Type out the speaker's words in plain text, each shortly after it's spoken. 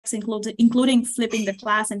including flipping the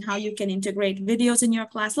class and how you can integrate videos in your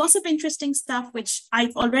class. Lots of interesting stuff, which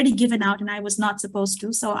I've already given out and I was not supposed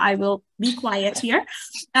to, so I will be quiet here.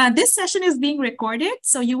 This session is being recorded,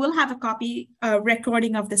 so you will have a copy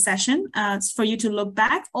recording of the session for you to look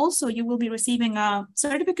back. Also, you will be receiving a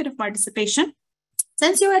certificate of participation.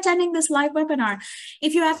 Since you're attending this live webinar,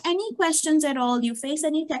 if you have any questions at all, you face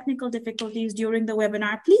any technical difficulties during the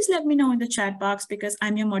webinar, please let me know in the chat box because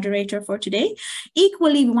I'm your moderator for today.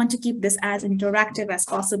 Equally, we want to keep this as interactive as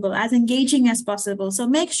possible, as engaging as possible. So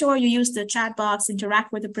make sure you use the chat box,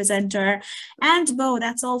 interact with the presenter. And Bo,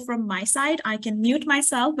 that's all from my side. I can mute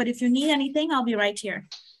myself, but if you need anything, I'll be right here.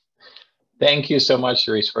 Thank you so much,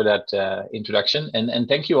 Cherise, for that introduction, and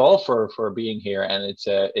thank you all for being here. And it's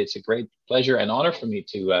a great pleasure and honor for me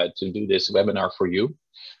to do this webinar for you.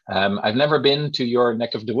 I've never been to your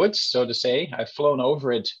neck of the woods, so to say. I've flown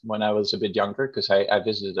over it when I was a bit younger because I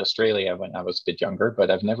visited Australia when I was a bit younger, but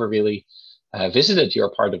I've never really visited your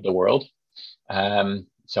part of the world.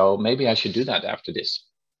 So maybe I should do that after this.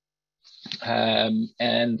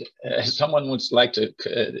 Someone would like to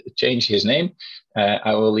change his name.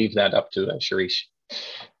 I will leave that up to Sharish.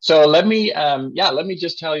 So let me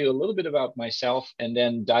just tell you a little bit about myself and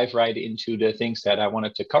then dive right into the things that I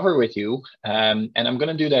wanted to cover with you. And I'm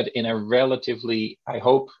going to do that in a relatively, I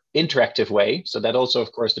hope, interactive way. So that also,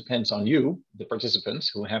 of course, depends on you, the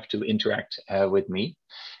participants who have to interact with me.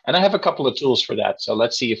 And I have a couple of tools for that. So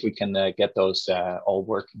let's see if we can get those all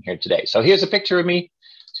working here today. So here's a picture of me.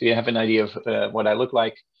 So you have an idea of what I look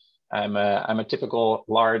like. I'm a typical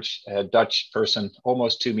large Dutch person,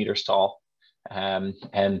 almost 2 meters tall.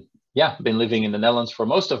 And yeah, been living in the Netherlands for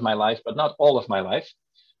most of my life, but not all of my life,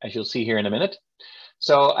 as you'll see here in a minute.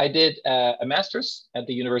 So I did a master's at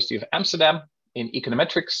the University of Amsterdam in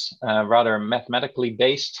econometrics, rather mathematically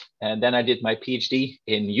based. And then I did my PhD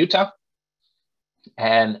in Utah.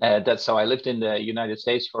 And that's so I lived in the United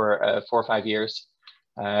States for 4 or 5 years.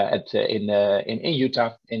 In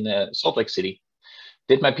Utah, in Salt Lake City,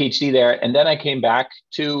 did my PhD there, and then I came back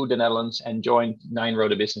to the Netherlands and joined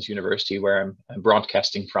Nijrode Business University, where I'm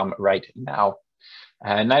broadcasting from right now.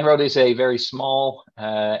 Nijrode is a very small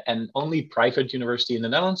and only private university in the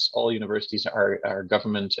Netherlands. All universities are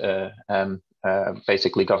government,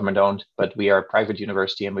 basically government owned, but we are a private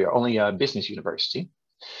university and we are only a business university.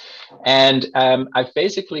 And I've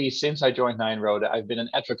basically, since I joined Nijrode, I've been an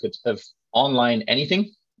advocate of online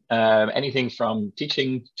anything, anything from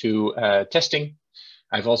teaching to testing.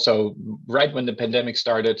 I've also, right when the pandemic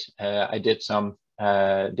started, I did some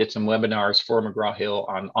webinars for McGraw Hill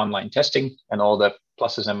on online testing and all the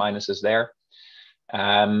pluses and minuses there.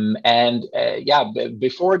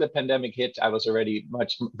 Before the pandemic hit, I was already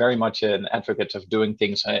very much an advocate of doing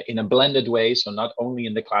things in a blended way. So not only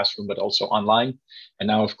in the classroom, but also online. And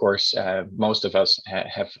now, of course, most of us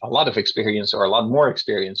have a lot of experience or a lot more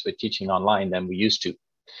experience with teaching online than we used to.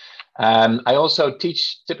 I also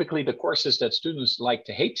teach typically the courses that students like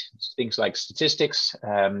to hate, things like statistics,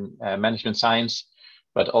 management science,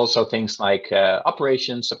 but also things like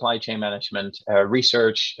operations, supply chain management,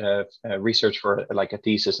 research for like a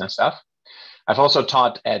thesis and stuff. I've also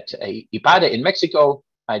taught at IPADE in Mexico.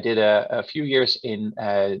 I did a few years in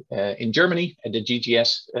Germany at the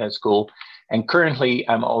GGS school. And currently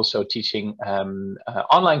I'm also teaching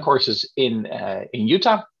online courses in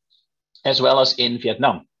Utah, as well as in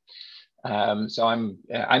Vietnam. So I'm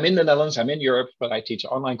in the Netherlands, I'm in Europe, but I teach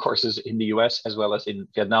online courses in the US as well as in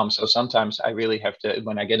Vietnam. So sometimes I really have to,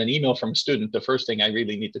 when I get an email from a student, the first thing I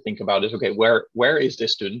really need to think about is, okay, where is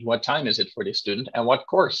this student? What time is it for this student? And what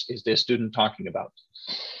course is this student talking about?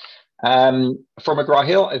 For McGraw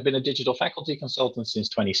Hill, I've been a digital faculty consultant since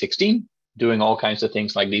 2016, doing all kinds of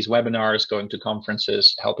things like these webinars, going to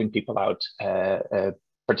conferences, helping people out,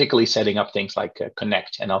 particularly setting up things like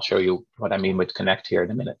Connect. And I'll show you what I mean with Connect here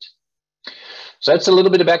in a minute. So that's a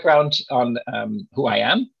little bit of background on who I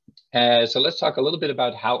am. So let's talk a little bit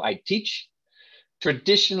about how I teach.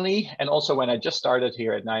 Traditionally, and also when I just started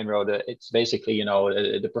here at Nijrode, it's basically, you know,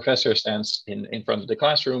 the professor stands in front of the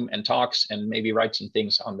classroom and talks and maybe writes some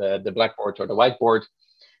things on the blackboard or the whiteboard,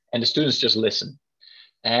 and the students just listen.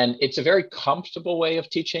 And it's a very comfortable way of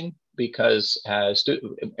teaching because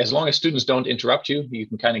as long as students don't interrupt you, you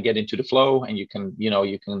can kind of get into the flow and you can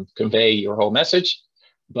convey your whole message.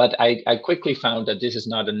 But I quickly found that this is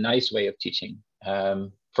not a nice way of teaching.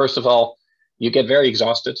 First of all, you get very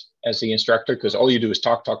exhausted as the instructor because all you do is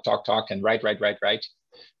talk, and write.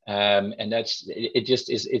 And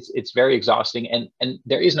it's very exhausting, and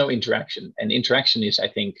there is no interaction. And interaction is, I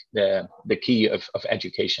think, the key of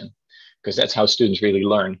education, because that's how students really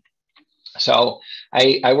learn. So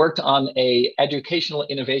I worked on a educational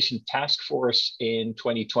innovation task force in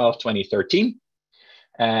 2012, 2013.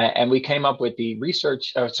 And we came up with the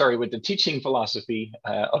with the teaching philosophy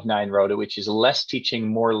of Nyenrode, which is less teaching,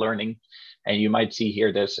 more learning. And you might see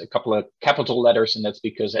here, there's a couple of capital letters, and that's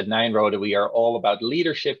because at Nyenrode, we are all about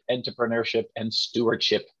leadership, entrepreneurship, and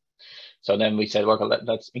stewardship. So then we said, well,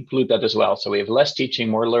 let's include that as well. So we have less teaching,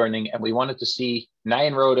 more learning, and we wanted to see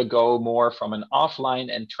Nyenrode go more from an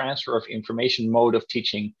offline and transfer of information mode of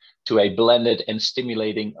teaching to a blended and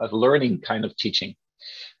stimulating of learning kind of teaching.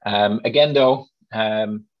 Again, though,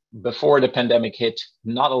 before the pandemic hit,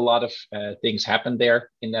 not a lot of things happened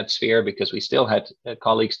there in that sphere, because we still had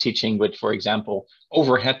colleagues teaching with, for example,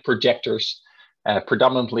 overhead projectors,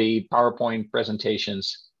 predominantly PowerPoint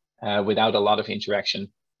presentations without a lot of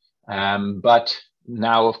interaction. But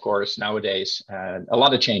now, of course, nowadays, a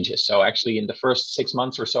lot of changes. So actually, in the first 6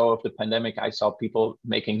 months or so of the pandemic, I saw people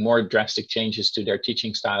making more drastic changes to their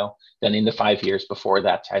teaching style than in the 5 years before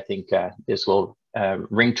that. I think this will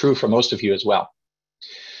ring true for most of you as well.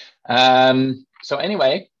 So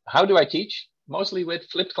anyway, how do I teach? Mostly with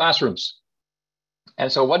flipped classrooms.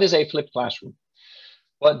 And so what is a flipped classroom?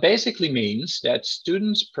 Well, it basically means that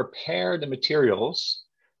students prepare the materials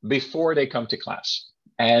before they come to class.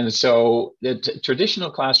 And so the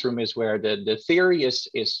traditional classroom is where the theory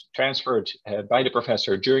is transferred by the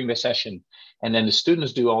professor during the session. And then the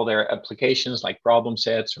students do all their applications like problem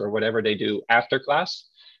sets or whatever they do after class.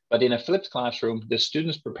 But in a flipped classroom, the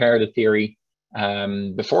students prepare the theory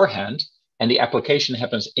beforehand, and the application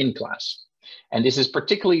happens in class. And this is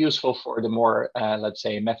particularly useful for the more, let's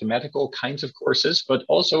say, mathematical kinds of courses, but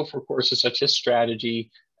also for courses such as strategy,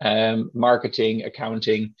 marketing,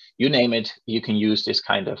 accounting, you name it, you can use this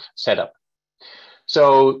kind of setup.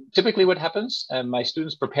 So typically what happens, my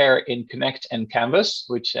students prepare in Connect and Canvas,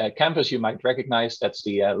 which Canvas you might recognize, that's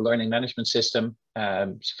the learning management system.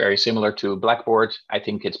 It's very similar to Blackboard. I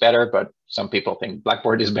think it's better, but some people think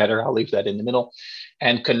Blackboard is better. I'll leave that in the middle.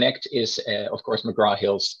 And Connect is, of course, McGraw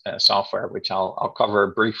Hill's software, which I'll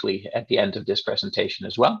cover briefly at the end of this presentation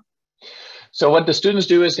as well. So what the students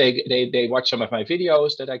do is they watch some of my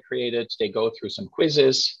videos that I created, they go through some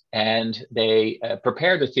quizzes, and they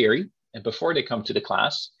prepare the theory before they come to the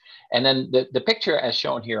class. And then the picture as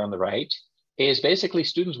shown here on the right is basically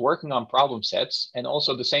students working on problem sets. And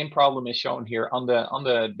also the same problem is shown here on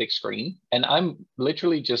the big screen. And I'm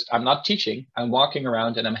literally I'm not teaching, I'm walking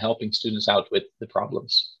around and I'm helping students out with the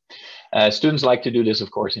problems. Students like to do this,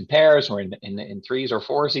 of course, in pairs or in threes or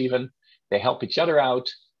fours even. They help each other out.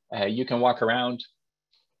 You can walk around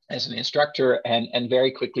as an instructor and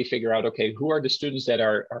very quickly figure out, okay, who are the students that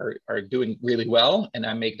are doing really well, and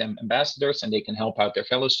I make them ambassadors and they can help out their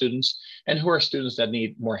fellow students, and who are students that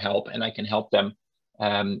need more help and I can help them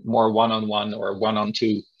more one-on-one or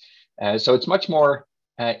one-on-two. So it's much more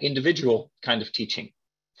individual kind of teaching.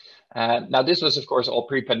 Now, this was, of course, all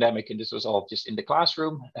pre-pandemic, and this was all just in the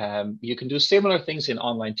classroom. You can do similar things in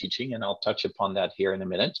online teaching, and I'll touch upon that here in a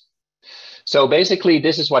minute. So basically,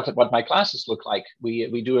 this is what my classes look like.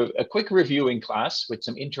 We do a quick review in class with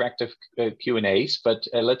some interactive Q&As, but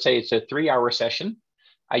let's say it's a 3-hour session.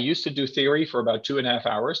 I used to do theory for about 2.5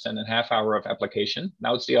 hours and a half hour of application.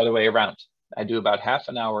 Now it's the other way around. I do about half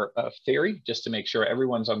an hour of theory just to make sure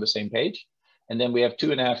everyone's on the same page. And then we have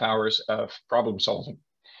 2.5 hours of problem solving.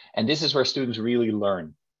 And this is where students really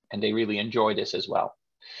learn, and they really enjoy this as well.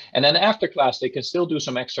 And then after class, they can still do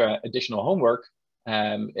some extra additional homework.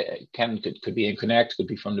 Could be in Connect, could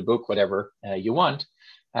be from the book, whatever you want.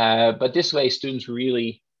 But this way, students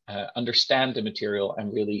really understand the material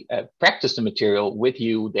and really practice the material with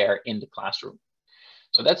you there in the classroom.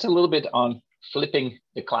 So that's a little bit on flipping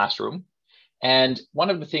the classroom. And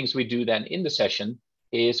one of the things we do then in the session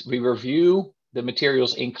is we review the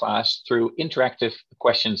materials in class through interactive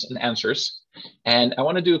questions and answers. And I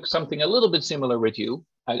want to do something a little bit similar with you.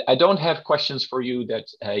 I don't have questions for you that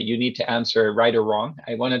you need to answer right or wrong.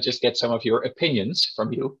 I want to just get some of your opinions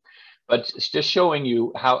from you, but it's just showing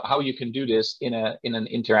you how you can do this in an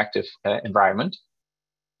interactive environment.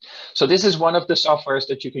 So this is one of the softwares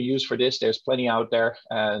that you can use for this. There's plenty out there.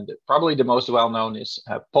 Probably the most well-known is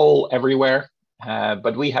Poll Everywhere,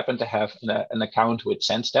 but we happen to have an account with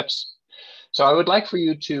Sept. So I would like for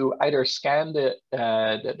you to either scan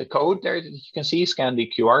the code there that you can see, scan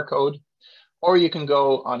the QR code, or you can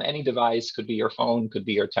go on any device, could be your phone, could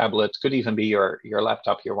be your tablet, could even be your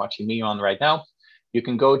laptop you're watching me on right now. You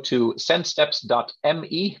can go to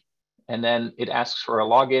sendsteps.me, and then it asks for a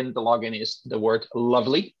login. The login is the word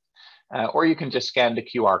lovely, or you can just scan the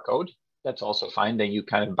QR code. That's also fine. Then you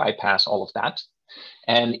kind of bypass all of that.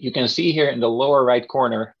 And you can see here in the lower right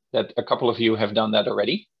corner that a couple of you have done that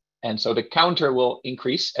already. And so the counter will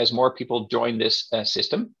increase as more people join this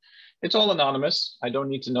system. It's all anonymous. I don't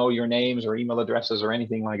need to know your names or email addresses or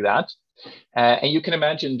anything like that. And you can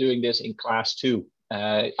imagine doing this in class too,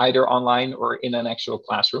 either online or in an actual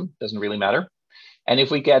classroom, doesn't really matter. And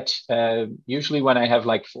if we get, usually when I have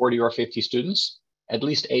like 40 or 50 students, at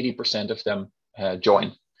least 80% of them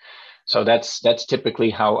join. So that's typically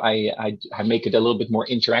how I make it a little bit more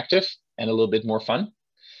interactive and a little bit more fun.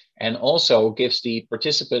 And also gives the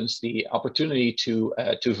participants the opportunity to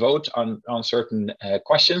vote on certain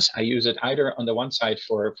questions. I use it either on the one side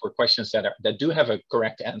for questions that do have a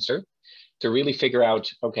correct answer, to really figure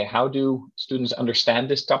out, okay, how do students understand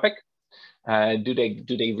this topic? Do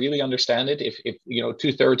they really understand it? If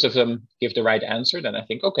 2/3 of them give the right answer, then I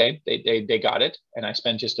think, okay, they got it. And I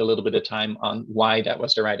spend just a little bit of time on why that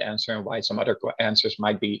was the right answer and why some other answers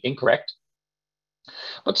might be incorrect.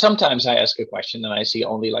 But sometimes I ask a question and I see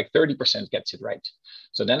only like 30% gets it right.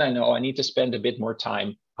 So then I know I need to spend a bit more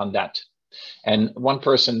time on that. And one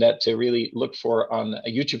person that to really look for on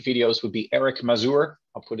YouTube videos would be Eric Mazur.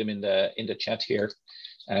 I'll put him in the chat here.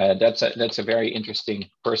 That's a very interesting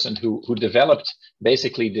person who developed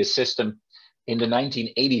basically this system in the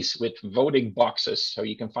 1980s with voting boxes. So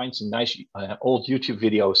you can find some nice old YouTube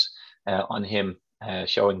videos on him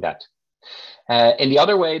showing that. And the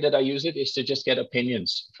other way that I use it is to just get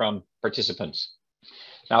opinions from participants.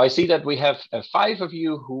 Now I see that we have 5 of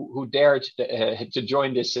you who dared to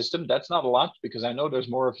join this system. That's not a lot because I know there's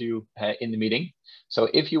more of you in the meeting. So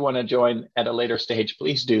if you want to join at a later stage,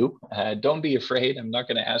 please do. Don't be afraid. I'm not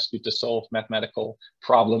going to ask you to solve mathematical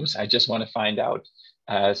problems. I just want to find out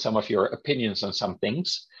some of your opinions on some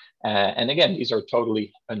things. And again, these are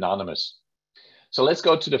totally anonymous. So let's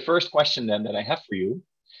go to the first question then that I have for you.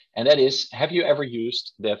 And that is, have you ever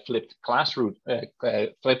used the flipped classroom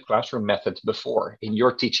method before in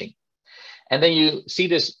your teaching? And then you see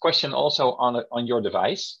this question also on your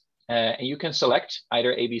device, and you can select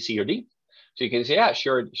either A, B, C, or D. So you can say, yeah,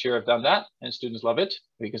 sure, I've done that, and students love it.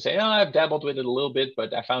 Or you can say, oh, I've dabbled with it a little bit,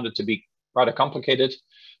 but I found it to be rather complicated.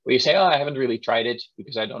 Or you say, oh, I haven't really tried it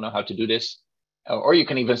because I don't know how to do this. Or you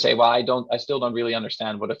can even say, well, I still don't really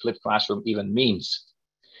understand what a flipped classroom even means.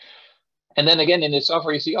 And then again, in the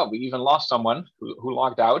software, you see, oh, we even lost someone who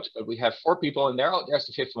logged out, but we have 4 people in there. Oh, there's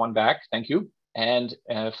the 5th one back. Thank you. And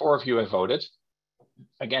 4 of you have voted.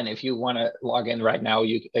 Again, if you want to log in right now,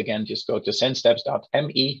 you again just go to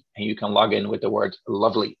sendsteps.me and you can log in with the word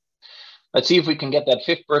lovely. Let's see if we can get that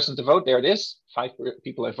 5th person to vote. There it is. 5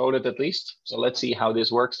 people have voted at least. So let's see how this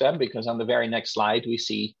works then, because on the very next slide, we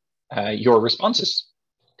see your responses.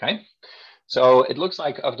 Okay. So it looks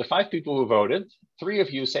like of the 5 people who voted, 3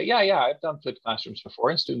 of you say, yeah, I've done flipped classrooms before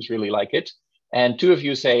and students really like it. And 2 of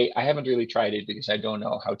you say, I haven't really tried it because I don't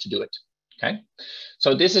know how to do it. Okay.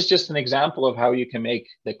 So this is just an example of how you can make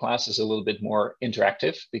the classes a little bit more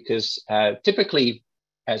interactive, because typically,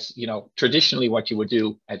 as you know, traditionally what you would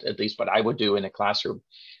do, at least what I would do in a classroom,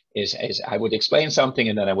 is I would explain something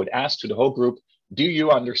and then I would ask to the whole group, do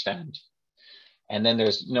you understand? And then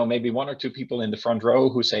there's maybe 1 or 2 people in the front row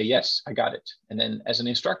who say, yes, I got it. And then as an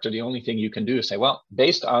instructor, the only thing you can do is say, well,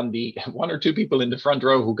 based on the 1 or 2 people in the front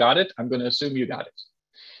row who got it, I'm going to assume you got it.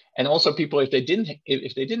 And also people, if they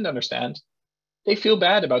didn't understand, they feel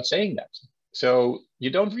bad about saying that. So you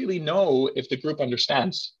don't really know if the group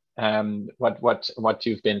understands what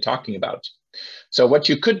you've been talking about. So what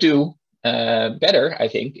you could do better, I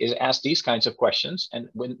think, is ask these kinds of questions. And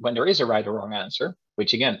when there is a right or wrong answer,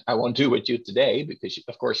 which again, I won't do with you today because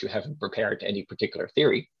of course you haven't prepared any particular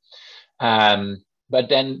theory. But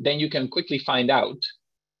then you can quickly find out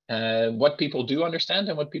what people do understand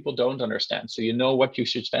and what people don't understand. So you know what you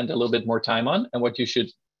should spend a little bit more time on and what you should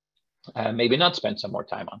maybe not spend some more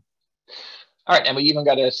time on. All right, and we even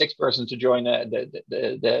got a 6th person to join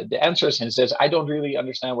the answers, and it says, I don't really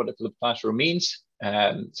understand what a flipped classroom means.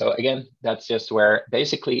 So again, that's just where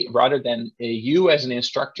basically rather than you as an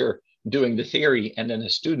instructor doing the theory and then the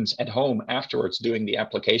students at home afterwards doing the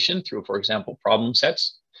application through, for example, problem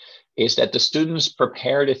sets, is that the students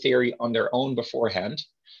prepare the theory on their own beforehand,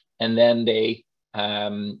 and then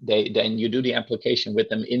then you do the application with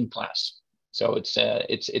them in class. So it's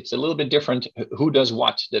a little bit different who does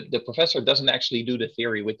what. The professor doesn't actually do the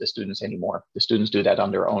theory with the students anymore. The students do that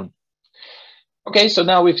on their own. Okay, so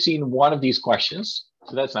now we've seen one of these questions.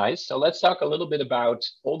 So that's nice. So let's talk a little bit about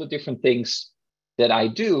all the different things that I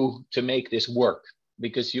do to make this work.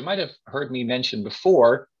 Because you might have heard me mention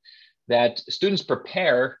before that students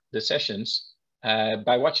prepare the sessions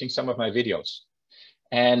by watching some of my videos.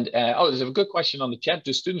 And there's a good question on the chat.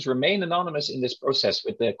 Do students remain anonymous in this process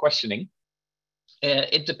with the questioning?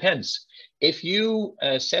 It depends. If you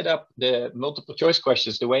set up the multiple choice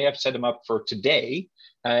questions the way I've set them up for today,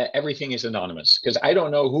 everything is anonymous because I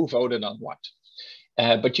don't know who voted on what.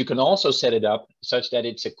 But you can also set it up such that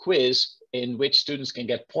it's a quiz in which students can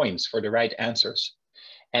get points for the right answers.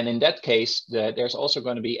 And in that case, there's also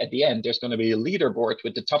going to be, at the end, there's going to be a leaderboard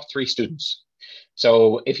with the top 3 students.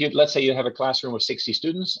 So if you, let's say you have a classroom of 60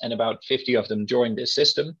 students and about 50 of them join this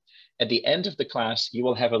system, at the end of the class, you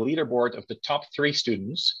will have a leaderboard of the top 3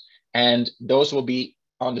 students, and those will be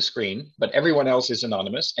on the screen, but everyone else is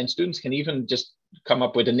anonymous, and students can even just come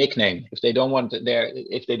up with a nickname. If they don't want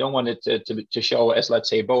it to show as, let's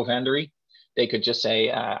say, Bo Vandery, they could just say,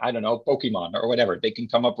 I don't know, Pokemon or whatever. They can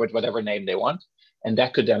come up with whatever name they want, and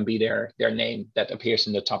that could then be their name that appears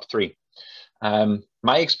in the top 3.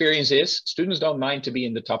 My experience is students don't mind to be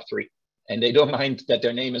in the top 3, and they don't mind that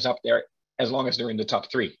their name is up there as long as they're in the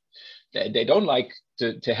top 3. They don't like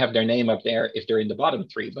to have their name up there if they're in the bottom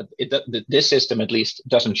 3, but this system at least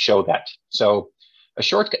doesn't show that. So a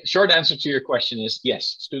short answer to your question is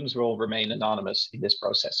yes, students will remain anonymous in this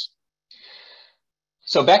process.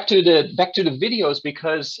 So back to the videos,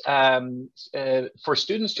 because for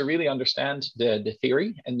students to really understand the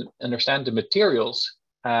theory and understand the materials,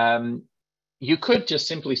 you could just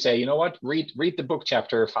simply say, you know what, read the book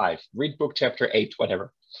chapter 5, read book chapter 8,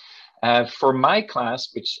 whatever. For my class,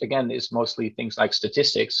 which again is mostly things like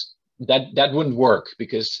statistics, that wouldn't work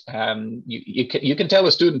because you can tell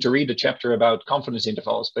a student to read a chapter about confidence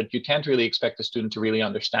intervals, but you can't really expect a student to really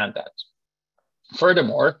understand that.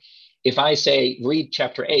 Furthermore, if I say read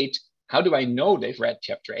chapter 8, how do I know they've read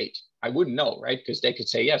chapter 8? I wouldn't know, right? Because they could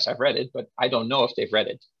say, yes, I've read it, but I don't know if they've read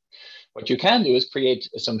it. What you can do is create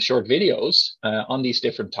some short videos on these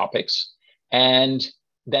different topics and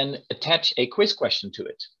then attach a quiz question to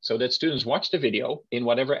it so that students watch the video in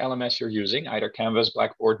whatever LMS you're using, either Canvas,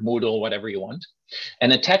 Blackboard, Moodle, whatever you want,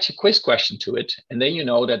 and attach a quiz question to it. And then you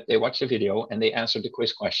know that they watched the video and they answered the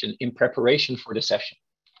quiz question in preparation for the session.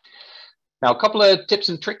 Now, a couple of tips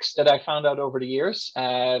and tricks that I found out over the years.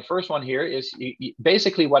 First one here is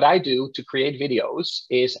basically what I do to create videos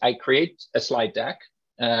is I create a slide deck,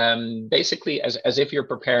 basically as if you're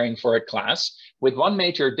preparing for a class, with one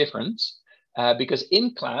major difference. Because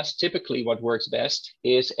in class, typically what works best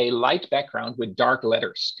is a light background with dark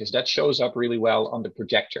letters, because that shows up really well on the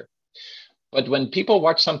projector. But when people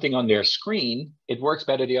watch something on their screen, it works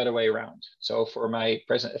better the other way around. So for my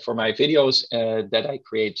videos that I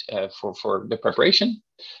create for the preparation,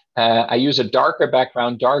 I use a darker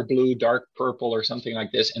background, dark blue, dark purple, or something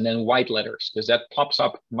like this, and then white letters, because that pops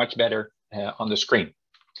up much better on the screen.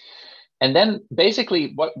 And then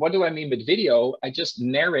basically, what do I mean with video? I just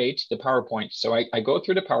narrate the PowerPoint. So I go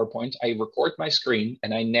through the PowerPoint, I record my screen,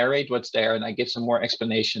 and I narrate what's there, and I give some more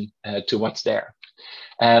explanation to what's there.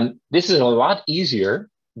 This is a lot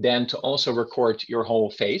easier than to also record your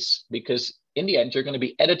whole face, because in the end, you're going to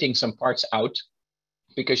be editing some parts out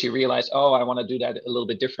because you realize, oh, I want to do that a little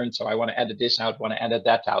bit different. So I want to edit this out, want to edit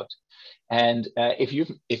that out. And if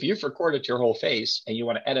you've recorded your whole face and you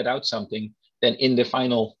want to edit out something, then in the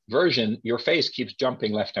final version, your face keeps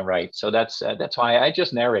jumping left and right. So that's why I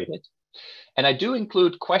just narrate it. And I do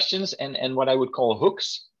include questions and what I would call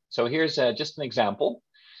hooks. So here's just an example.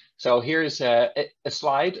 So here's a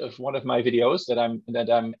slide of one of my videos that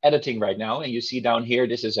I'm editing right now. And you see down here,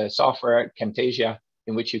 this is a software, Camtasia,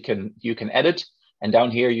 in which you can edit. And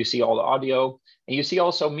down here, you see all the audio. And you see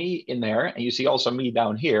also me in there. And you see also me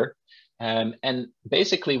down here. And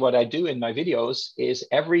basically what I do in my videos is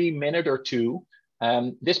every minute or two,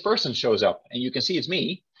 this person shows up and you can see it's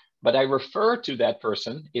me, but I refer to that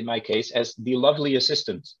person, in my case, as the lovely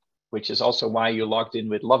assistant, which is also why you logged in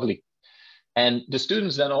with lovely. And the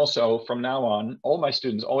students then also, from now on, all my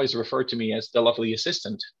students always refer to me as the lovely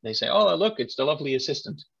assistant. They say, oh, look, it's the lovely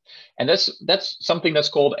assistant. And that's something that's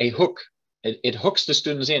called a hook. It hooks the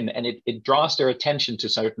students in and it draws their attention to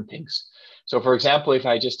certain things. So for example, if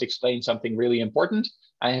I just explain something really important,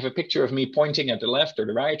 I have a picture of me pointing at the left or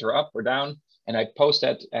the right or up or down, and I post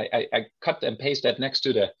that, I cut and paste that next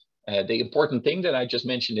to the important thing that I just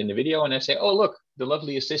mentioned in the video, and I say, oh, look, the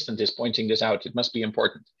lovely assistant is pointing this out. It must be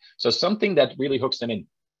important. So something that really hooks them in.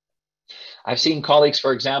 I've seen colleagues,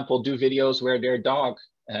 for example, do videos where their dog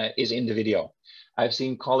is in the video. I've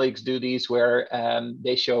seen colleagues do these where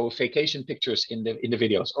they show vacation pictures in the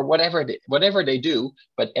videos, or whatever they do.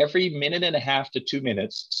 But every minute and a half to 2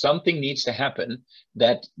 minutes, something needs to happen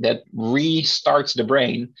that restarts the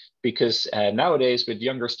brain, because nowadays with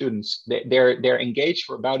younger students, they're engaged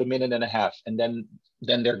for about a minute and a half, and then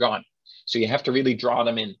they're gone. So you have to really draw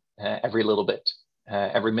them in every little bit,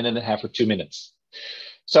 every minute and a half or 2 minutes.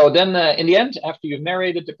 So then in the end, after you've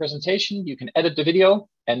narrated the presentation, you can edit the video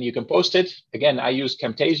and you can post it. Again, I use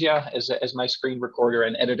Camtasia as my screen recorder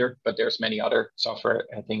and editor, but there's many other software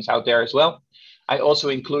things out there as well. I also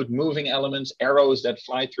include moving elements, arrows that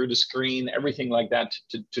fly through the screen, everything like that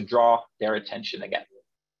to draw their attention again.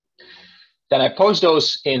 Then I post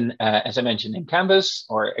those in, as I mentioned, in Canvas,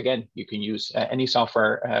 or again, you can use any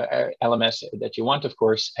software LMS that you want, of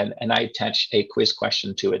course, and I attach a quiz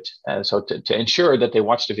question to it. So to ensure that they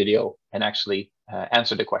watch the video and actually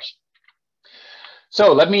answer the question.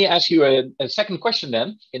 So let me ask you a second question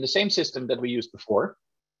then, in the same system that we used before.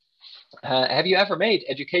 Have you ever made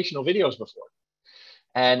educational videos before?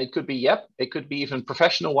 And it could be, yep, it could be even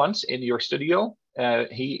professional ones in your studio.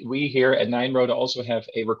 We here at Nine Road also have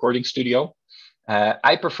a recording studio.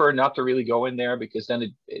 I prefer not to really go in there because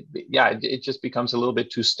then it just becomes a little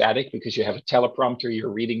bit too static because you have a teleprompter,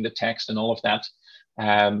 you're reading the text and all of that.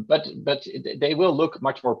 But they will look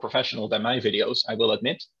much more professional than my videos, I will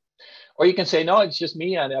admit. Or you can say, no, it's just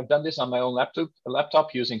me, and I've done this on my own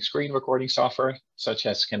laptop using screen recording software such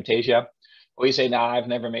as Camtasia. Or you say, no, I've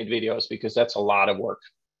never made videos because that's a lot of work.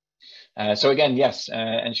 So again, yes,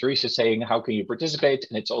 and Sharice is saying, how can you participate?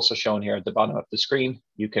 And it's also shown here at the bottom of the screen.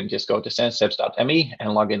 You can just go to sensesteps.me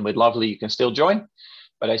and log in with Lovely. You can still join.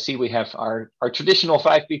 But I see we have our traditional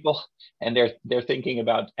 5 people, and they're thinking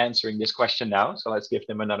about answering this question now. So let's give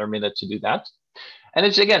them another minute to do that. And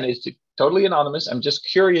it's totally anonymous. I'm just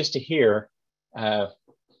curious to hear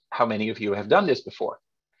how many of you have done this before.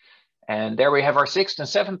 And there we have our 6th and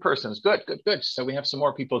 7th persons. Good, good, good. So we have some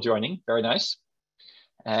more people joining. Very nice.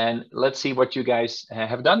 And let's see what you guys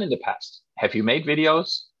have done in the past. Have you made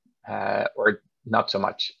videos or not so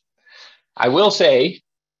much? I will say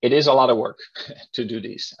it is a lot of work to do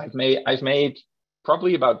these. I've made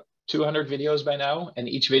probably about 200 videos by now, and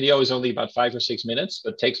each video is only about 5 or 6 minutes,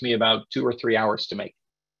 but it takes me about 2 or 3 hours to make.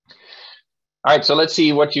 All right, so let's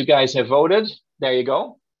see what you guys have voted. There you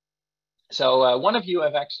go. So one of you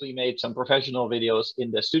have actually made some professional videos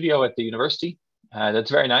in the studio at the university.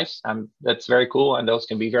 That's very nice. That's very cool, and those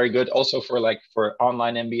can be very good also for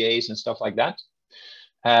online MBAs and stuff like that.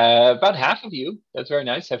 About half of you, that's very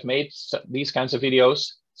nice, have made these kinds of videos.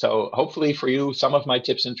 So hopefully for you, some of my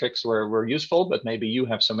tips and tricks were useful, but maybe you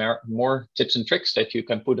have some more tips and tricks that you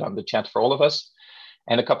can put on the chat for all of us.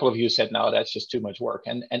 And a couple of you said, no, that's just too much work.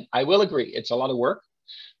 And I will agree, it's a lot of work.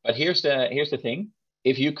 But here's the thing.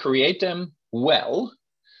 If you create them well,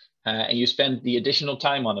 and you spend the additional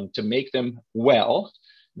time on them to make them well,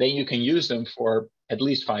 then you can use them for at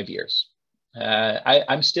least 5 years.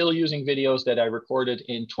 I'm still using videos that I recorded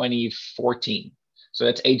in 2014. So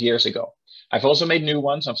that's 8 years ago. I've also made new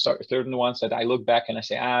ones. I've certain ones that I look back and I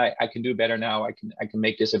say, I can do better now. I can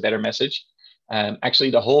make this a better message.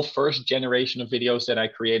 Actually, the whole first generation of videos that I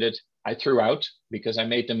created, I threw out because I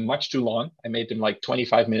made them much too long. I made them like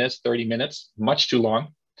 25 minutes, 30 minutes, much too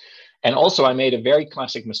long. And also I made a very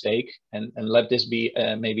classic mistake, and let this be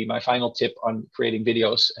maybe my final tip on creating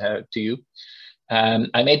videos to you.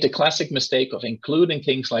 I made the classic mistake of including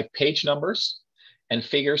things like page numbers and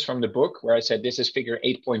figures from the book where I said, this is figure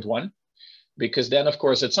 8.1, because then of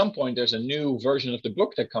course, at some point there's a new version of the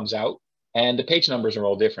book that comes out and the page numbers are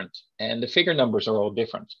all different and the figure numbers are all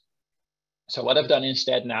different. So what I've done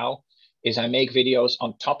instead now is I make videos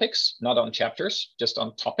on topics, not on chapters, just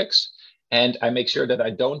on topics. And I make sure that I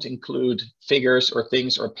don't include figures or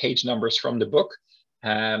things or page numbers from the book,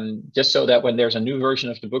 just so that when there's a new version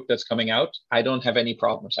of the book that's coming out, I don't have any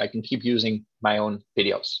problems. I can keep using my own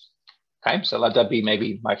videos. Okay, so let that be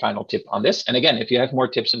maybe my final tip on this. And again, if you have more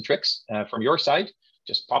tips and tricks from your side,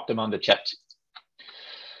 just pop them on the chat.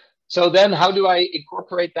 So then how do I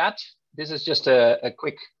incorporate that? This is just a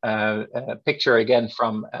quick picture again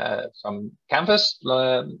from Canvas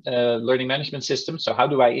learning management system. So how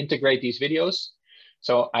do I integrate these videos?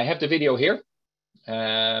 So I have the video here.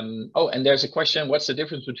 Oh, and there's a question: what's the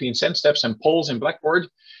difference between SenSteps and polls in Blackboard?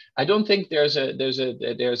 I don't think there's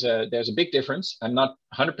a big difference. I'm not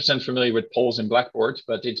 100% familiar with polls in Blackboard,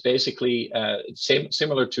 but it's basically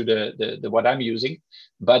similar to the what I'm using.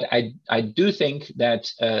 But I do think that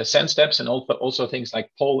SenSteps and also things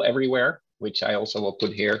like Poll Everywhere, which I also will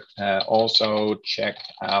put here. Also check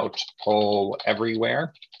out Poll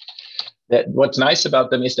Everywhere. That what's nice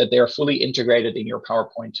about them is that they are fully integrated in your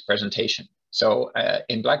PowerPoint presentation. So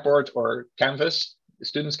in Blackboard or Canvas, the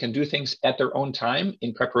students can do things at their own time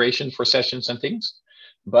in preparation for sessions and things.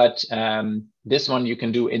 But this one you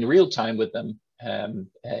can do in real time with them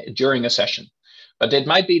during a session. But it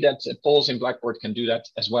might be that polls in Blackboard can do that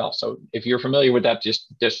as well. So if you're familiar with that,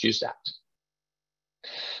 just use that.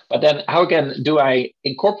 But then how again do I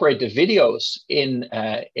incorporate the videos in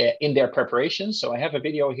their preparation? So I have a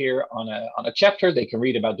video here on a chapter. They can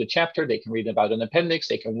read about the chapter. They can read about an appendix.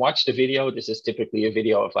 They can watch the video. This is typically a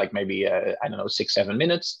video of like maybe, I don't know, 6-7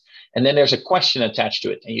 minutes. And then there's a question attached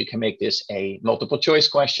to it. And you can make this a multiple choice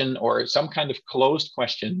question or some kind of closed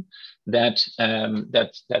question that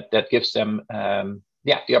gives them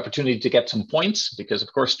the opportunity to get some points, because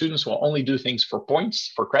of course students will only do things for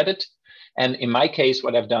points, for credit. And in my case,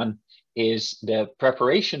 what I've done is the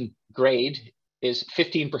preparation grade is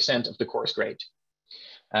 15% of the course grade.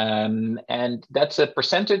 And that's a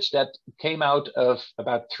percentage that came out of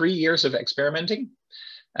about 3 years of experimenting.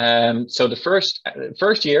 So the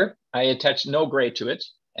first year, I attached no grade to it.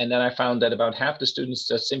 And then I found that about half the students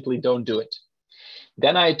just simply don't do it.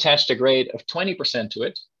 Then I attached a grade of 20% to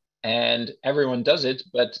it, and everyone does it.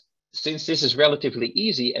 But since this is relatively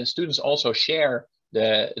easy and students also share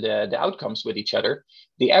the outcomes with each other,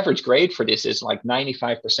 the average grade for this is like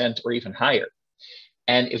 95% or even higher.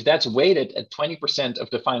 And if that's weighted at 20% of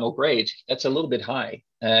the final grade, that's a little bit high.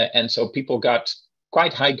 And so people got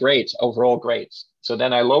quite high grades, overall grades. So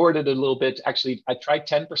then I lowered it a little bit. Actually, I tried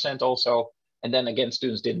 10% also. And then again,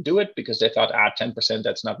 students didn't do it because they thought, 10%,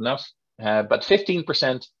 that's not enough. But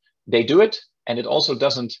 15%, they do it. And it also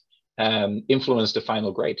doesn't influence the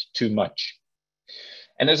final grade too much.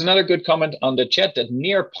 And there's another good comment on the chat that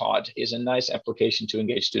Nearpod is a nice application to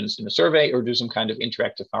engage students in a survey or do some kind of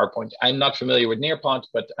interactive PowerPoint. I'm not familiar with Nearpod,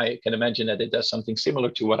 but I can imagine that it does something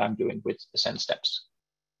similar to what I'm doing with Ascend Steps.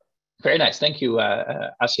 Very nice. Thank you,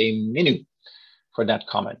 Aseminu, for that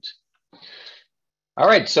comment. All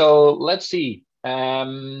right, so let's see.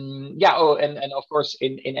 And of course,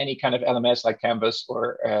 in any kind of LMS like Canvas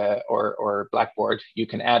or Blackboard, you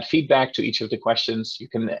can add feedback to each of the questions. You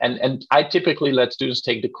can, and I typically let students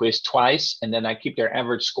take the quiz twice, and then I keep their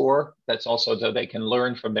average score. That's also so they can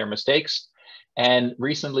learn from their mistakes. And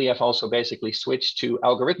recently, I've also basically switched to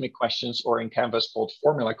algorithmic questions, or in Canvas called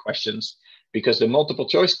formula questions, because the multiple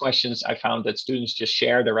choice questions, I found that students just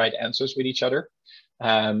share the right answers with each other.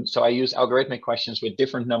 So I use algorithmic questions with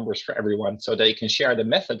different numbers for everyone so they can share the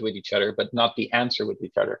method with each other, but not the answer with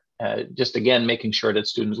each other. Just again, making sure that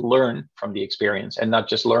students learn from the experience and not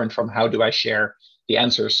just learn from how do I share the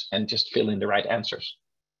answers and just fill in the right answers.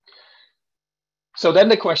 So then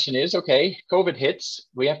the question is, okay, COVID hits,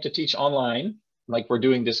 we have to teach online, like we're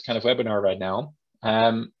doing this kind of webinar right now.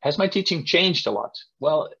 Has my teaching changed a lot?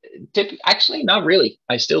 Well, actually, not really.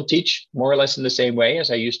 I still teach more or less in the same way as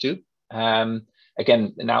I used to.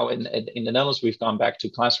 Again, now in the Netherlands, we've gone back to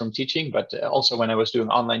classroom teaching, but also when I was doing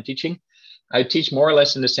online teaching, I teach more or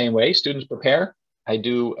less in the same way. Students prepare, I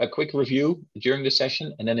do a quick review during the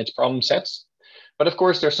session, and then it's problem sets. But of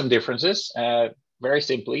course, there's some differences. Very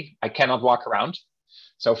simply, I cannot walk around.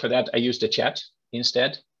 So for that, I use the chat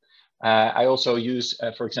instead. I also use,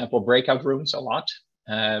 for example, breakout rooms a lot,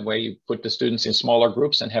 where you put the students in smaller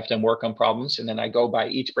groups and have them work on problems. And then I go by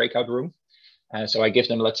each breakout room. So I give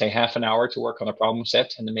them, let's say, half an hour to work on a problem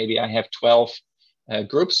set. And then maybe I have 12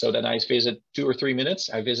 groups. So then I visit 2 or 3 minutes.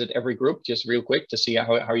 I visit every group just real quick to see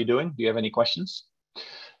how are you doing? Do you have any questions?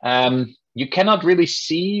 You cannot really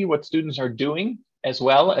see what students are doing as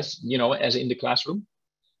well as, as in the classroom.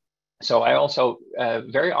 So I also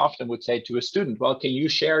very often would say to a student, well, can you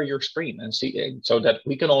share your screen and see so that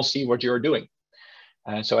we can all see what you're doing?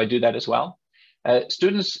 So I do that as well.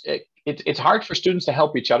 Students, it's hard for students to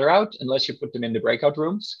help each other out unless you put them in the breakout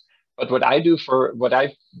rooms. But what I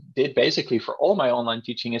did basically for all my online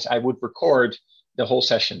teaching is I would record the whole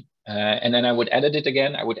session. And then I would edit it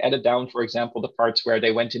again. I would edit down, for example, the parts where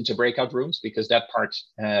they went into breakout rooms, because that part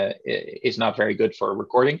is not very good for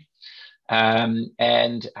recording.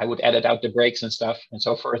 And I would edit out the breaks and stuff. And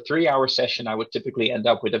so for a 3-hour session, I would typically end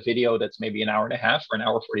up with a video that's maybe an hour and a half or an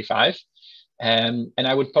hour 45. And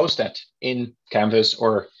I would post that in Canvas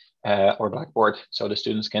or Blackboard so the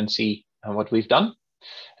students can see what we've done.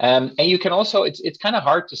 And you can also, it's kind of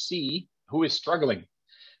hard to see who is struggling.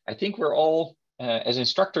 I think we're all, as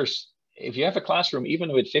instructors, if you have a classroom,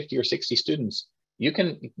 even with 50 or 60 students, you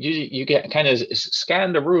get kind of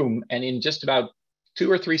scan the room, and in just about 2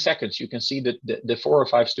 or 3 seconds, you can see the 4 or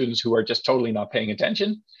 5 students who are just totally not paying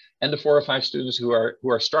attention, and the 4 or 5 students who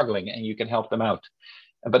are struggling, and you can help them out.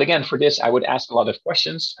 But again, for this, I would ask a lot of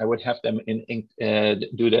questions. I would have them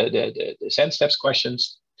do the Ascend Steps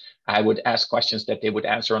questions. I would ask questions that they would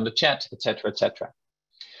answer on the chat, etc., etc.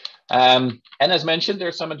 And as mentioned,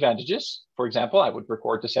 there's some advantages. For example, I would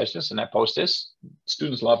record the sessions and I post this.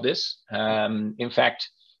 Students love this. In fact,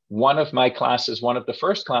 one of my classes, one of the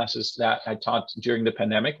first classes that I taught during the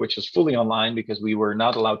pandemic, which was fully online because we were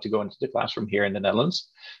not allowed to go into the classroom here in the Netherlands,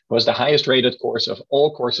 was the highest rated course of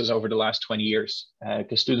all courses over the last 20 years.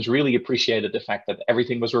 Because students really appreciated the fact that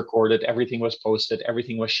everything was recorded, everything was posted,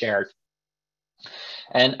 everything was shared.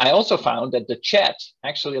 And I also found that the chat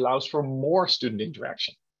actually allows for more student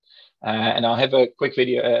interaction. And I'll have a quick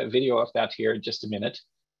video of that here in just a minute,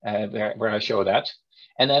 where I show that.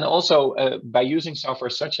 And then also by using software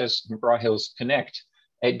such as McGraw Hill's Connect,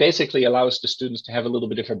 it basically allows the students to have a little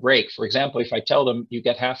bit of a break. For example, if I tell them you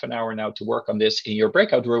get half an hour now to work on this in your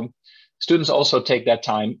breakout room, students also take that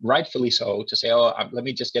time, rightfully so, to say, oh, let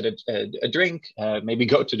me just get a drink, maybe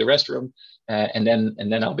go to the restroom, and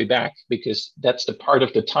then I'll be back, because that's the part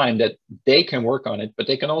of the time that they can work on it, but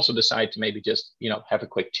they can also decide to maybe just, have a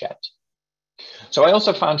quick chat. So I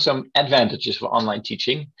also found some advantages for online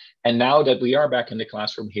teaching. And now that we are back in the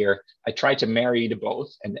classroom here, I try to marry the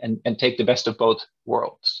both and take the best of both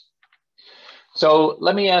worlds. So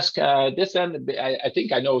let me ask this then. I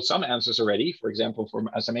think I know some answers already. For example,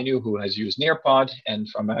 from Asamenu, who has used Nearpod, and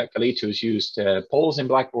from Khalid, who's used polls in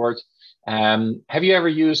Blackboard. Have you ever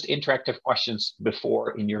used interactive questions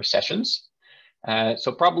before in your sessions?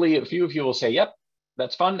 So probably a few of you will say, yep,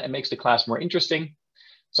 that's fun. It makes the class more interesting.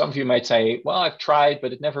 Some of you might say, well, I've tried,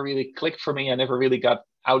 but it never really clicked for me. I never really got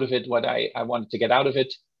out of it what I wanted to get out of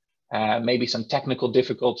it. Maybe some technical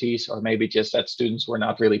difficulties, or maybe just that students were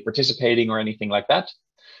not really participating or anything like that.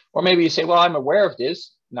 Or maybe you say, well, I'm aware of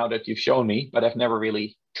this now that you've shown me, but I've never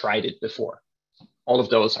really tried it before. All of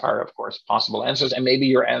those are, of course, possible answers. And maybe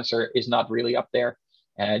your answer is not really up there.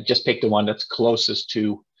 Just pick the one that's closest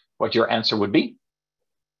to what your answer would be.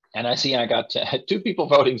 And I see I got 2 people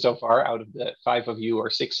voting so far out of the 5 of you, or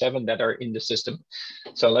 6, 7 that are in the system.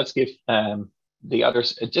 So let's give the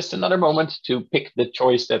others just another moment to pick the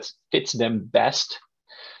choice that fits them best.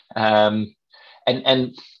 And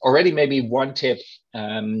already maybe one tip,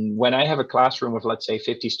 when I have a classroom of, let's say,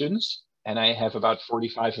 50 students, and I have about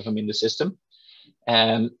 45 of them in the system,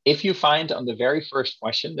 if you find on the very first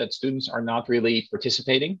question that students are not really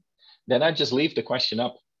participating, then I just leave the question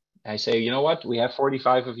up. I say, you know what, we have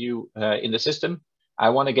 45 of you in the system. I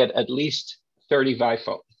want to get at least 35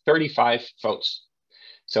 votes.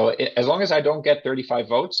 So as long as I don't get 35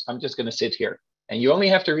 votes, I'm just going to sit here. And you only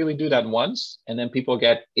have to really do that once, and then people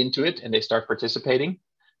get into it and they start participating.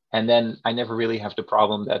 And then I never really have the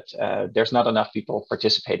problem that there's not enough people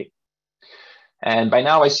participating. And by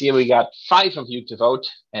now I see we got 5 of you to vote,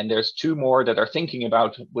 and there's 2 more that are thinking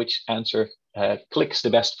about which answer clicks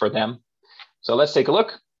the best for them. So let's take a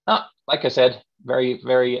look. Like I said, very,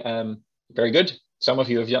 very, very good. Some of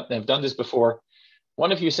you have done this before.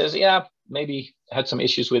 One of you says, yeah, maybe had some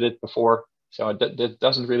issues with it before, so that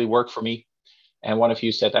doesn't really work for me. And one of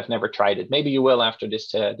you said, I've never tried it. Maybe you will after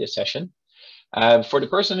this session. For the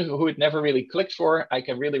person who it never really clicked for, I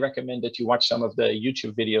can really recommend that you watch some of the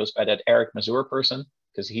YouTube videos by that Eric Mazur person,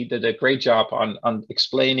 because he did a great job on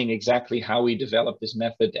explaining exactly how he developed this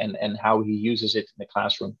method and how he uses it in the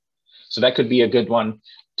classroom. So that could be a good one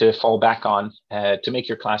to fall back on to make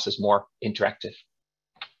your classes more interactive.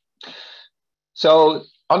 So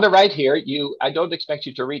on the right here, I don't expect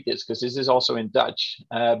you to read this because this is also in Dutch,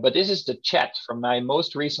 but this is the chat from my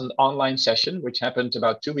most recent online session, which happened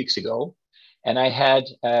about 2 weeks ago. And I had,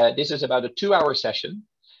 this is about a 2-hour session,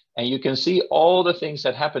 and you can see all the things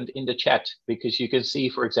that happened in the chat, because you can see,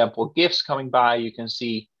 for example, GIFs coming by, you can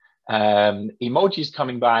see emojis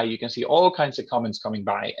coming by, you can see all kinds of comments coming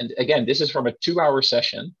by. And again, this is from a 2-hour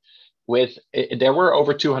session with, there were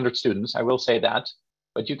over 200 students, I will say that,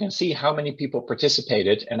 but you can see how many people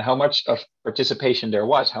participated and how much of participation there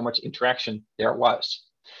was, how much interaction there was.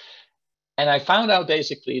 And I found out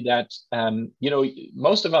basically that,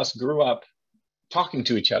 most of us grew up talking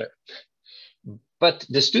to each other, but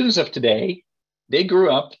the students of today, they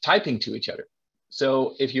grew up typing to each other.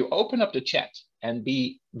 So if you open up the chat and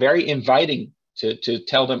be very inviting to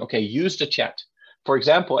tell them, okay, use the chat. For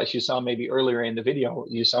example, as you saw maybe earlier in the video,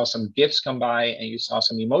 you saw some GIFs come by and you saw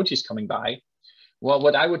some emojis coming by. Well,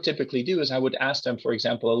 what I would typically do is I would ask them, for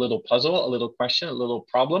example, a little puzzle, a little question, a little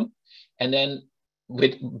problem. And then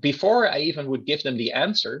before I even would give them the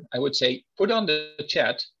answer, I would say, put on the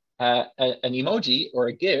chat an emoji or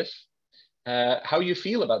a GIF, how you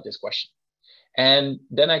feel about this question. And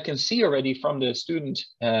then I can see already from the student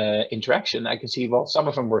interaction, I can see, well, some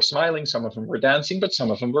of them were smiling, some of them were dancing, but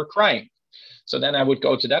some of them were crying. So then I would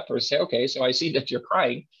go to that person and say, okay, so I see that you're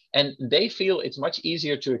crying. And they feel it's much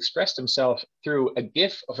easier to express themselves through a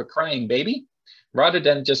GIF of a crying baby, rather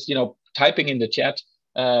than just, typing in the chat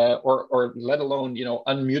or let alone,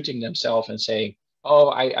 unmuting themselves and saying, oh,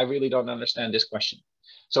 I really don't understand this question.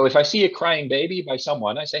 So if I see a crying baby by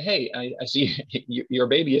someone, I say, hey, I see your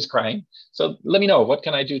baby is crying. So let me know, what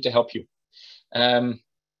can I do to help you?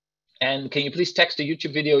 And can you please text the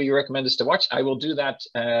YouTube video you recommend us to watch? I will do that.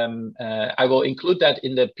 I will include that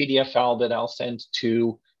in the PDF file that I'll send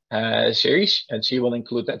to Shirish, and she will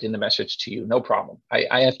include that in the message to you. No problem.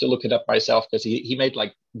 I have to look it up myself because he made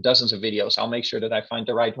like dozens of videos. I'll make sure that I find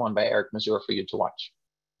the right one by Eric Mazur for you to watch.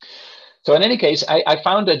 So in any case, I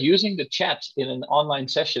found that using the chat in an online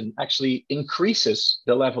session actually increases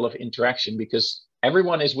the level of interaction because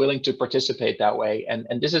everyone is willing to participate that way.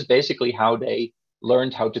 And this is basically how they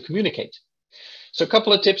learned how to communicate. So a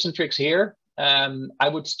couple of tips and tricks here. I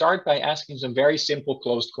would start by asking some very simple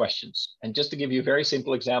closed questions. And just to give you a very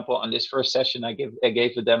simple example, on this first session I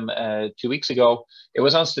gave to them 2 weeks ago, it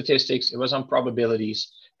was on statistics, it was on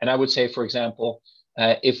probabilities. And I would say, for example,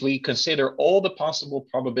 if we consider all the possible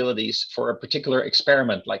probabilities for a particular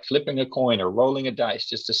experiment, like flipping a coin or rolling a dice,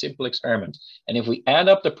 just a simple experiment, and if we add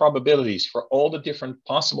up the probabilities for all the different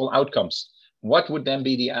possible outcomes, what would then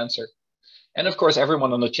be the answer? And of course,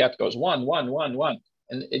 everyone on the chat goes 1, 1, 1, 1.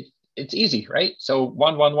 And it's easy, right? So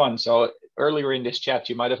 1, 1, 1. So earlier in this chat,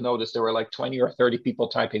 you might have noticed there were like 20 or 30 people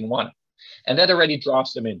typing 1. And that already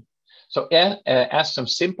draws them in. So ask some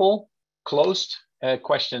simple, closed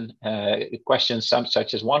questions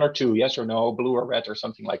such as 1 or 2, yes or no, blue or red, or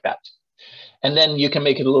something like that. And then you can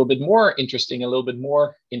make it a little bit more interesting, a little bit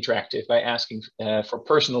more interactive by asking for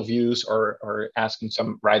personal views or asking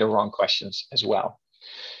some right or wrong questions as well.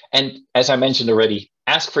 And as I mentioned already,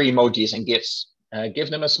 ask for emojis and GIFs. Give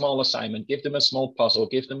them a small assignment, give them a small puzzle,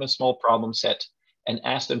 give them a small problem set, and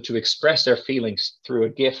ask them to express their feelings through a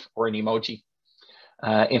GIF or an emoji.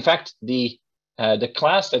 In fact, the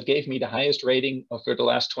class that gave me the highest rating over the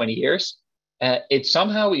last 20 years, it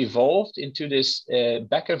somehow evolved into this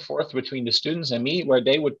back and forth between the students and me, where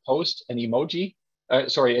they would post an emoji,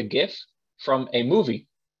 a GIF from a movie.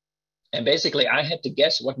 And basically, I had to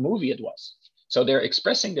guess what movie it was. So they're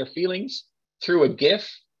expressing their feelings through a GIF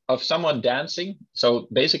of someone dancing. So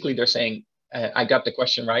basically they're saying, I got the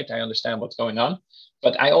question right, I understand what's going on.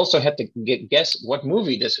 But I also had to guess what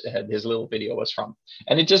movie this little video was from.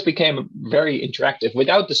 And it just became very interactive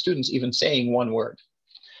without the students even saying one word.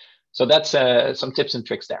 So that's some tips and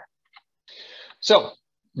tricks there. So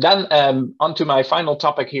then on to my final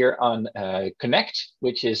topic here on Connect,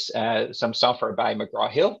 which is some software by McGraw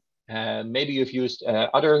Hill. Maybe you've used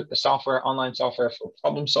other software, online software for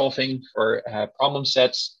problem solving, for problem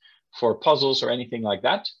sets, for puzzles or anything like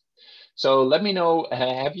that. So let me know,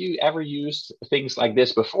 have you ever used things like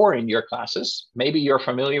this before in your classes? Maybe you're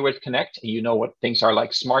familiar with Connect and you know what things are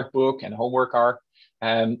like Smartbook and homework are.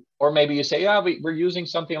 Or maybe you say, yeah, we're using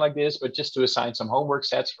something like this, but just to assign some homework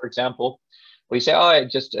sets, for example. Or you say, oh, I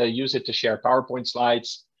just use it to share PowerPoint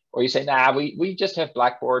slides. Or you say, nah, we just have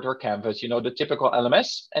Blackboard or Canvas, you know, the typical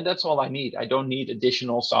LMS, and that's all I need. I don't need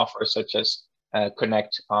additional software such as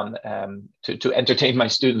Connect on to entertain my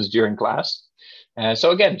students during class.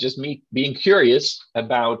 So again, just me being curious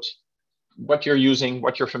about what you're using,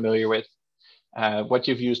 what you're familiar with, what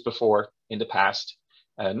you've used before in the past.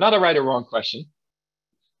 Not a right or wrong question.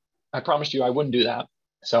 I promised you I wouldn't do that.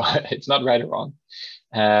 So it's not right or wrong.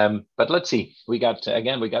 But let's see, we got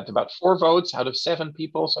about 4 votes out of 7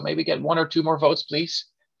 people. So maybe get 1 or 2 more votes, please.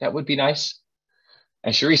 That would be nice.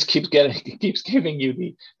 And Charisse keeps giving you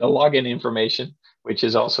the login information, which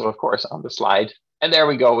is also, of course, on the slide. And there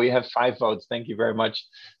we go. We have 5 votes. Thank you very much.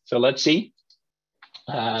 So let's see.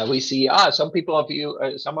 We see, some of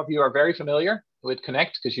you are very familiar with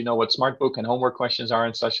Connect because you know what Smartbook and homework questions are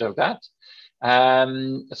and such like that.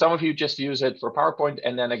 Some of you just use it for PowerPoint,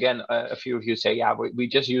 and then again, a few of you say, yeah, we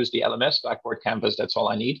just use the LMS, Blackboard, Canvas, that's all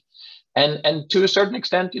I need. And to a certain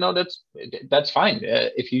extent, you know, that's fine.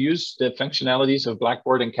 If you use the functionalities of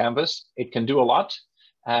Blackboard and Canvas, it can do a lot.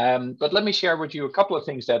 But let me share with you a couple of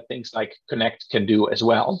things that things like Connect can do as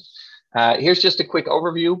well. Here's just a quick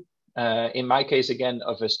overview, in my case, again,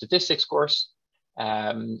 of a statistics course.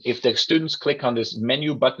 If the students click on this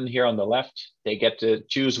menu button here on the left, they get to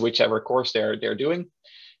choose whichever course they're doing.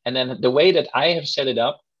 And then the way that I have set it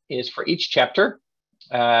up is for each chapter,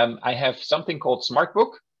 I have something called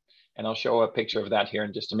Smartbook. And I'll show a picture of that here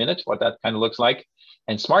in just a minute, what that kind of looks like.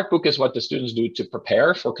 And Smartbook is what the students do to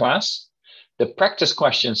prepare for class. The practice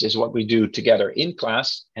questions is what we do together in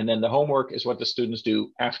class. And then the homework is what the students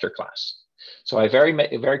do after class. So I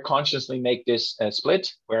very consciously make this split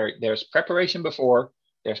where there's preparation before,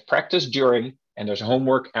 there's practice during, and there's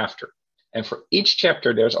homework after. And for each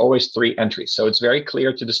chapter, there's always 3 entries. So it's very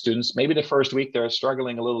clear to the students. Maybe the first week they're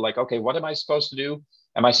struggling a little like, okay, what am I supposed to do?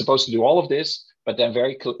 Am I supposed to do all of this? But then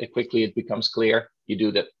very quickly it becomes clear. You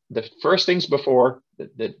do the first things before,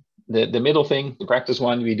 the middle thing, the practice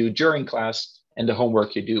one, we do during class, and the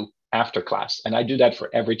homework you do after class. And I do that for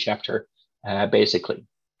every chapter, basically.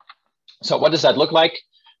 So what does that look like?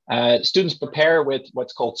 Students prepare with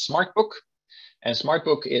what's called SmartBook. And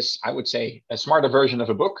SmartBook is, I would say, a smarter version of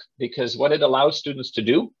a book, because what it allows students to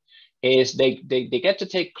do is they get to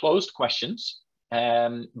take closed questions.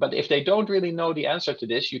 But if they don't really know the answer to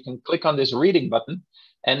this, you can click on this reading button,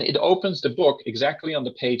 and it opens the book exactly on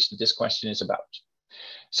the page that this question is about.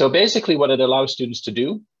 So basically what it allows students to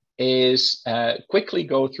do is quickly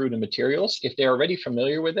go through the materials. If they're already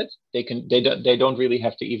familiar with it, they don't really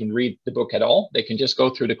have to even read the book at all. They can just go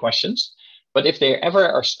through the questions. But if they ever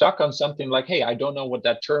are stuck on something like, hey, I don't know what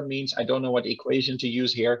that term means, I don't know what equation to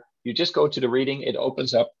use here, you just go to the reading. It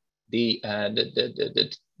opens up the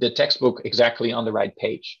textbook exactly on the right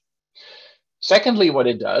page. Secondly, what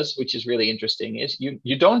it does, which is really interesting, is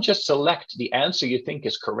you don't just select the answer you think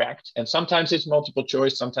is correct. And sometimes it's multiple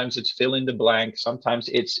choice, sometimes it's fill in the blank, sometimes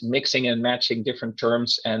it's mixing and matching different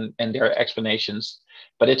terms and their explanations.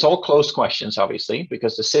 But it's all closed questions, obviously,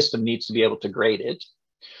 because the system needs to be able to grade it.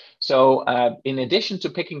 So in addition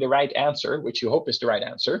to picking the right answer, which you hope is the right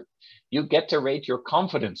answer, you get to rate your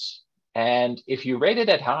confidence. And if you rate it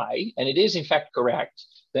at high, and it is in fact correct,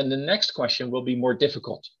 then the next question will be more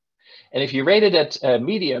difficult. And if you rate it at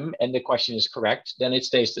medium and the question is correct, then it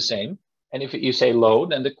stays the same. And if you say low,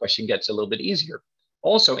 then the question gets a little bit easier.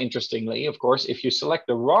 Also, interestingly, of course, if you select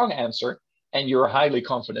the wrong answer and you're highly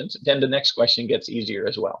confident, then the next question gets easier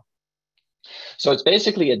as well. So it's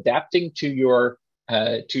basically adapting to your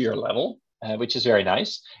level, which is very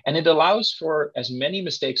nice. And it allows for as many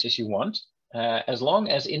mistakes as you want, as long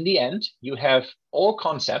as in the end you have all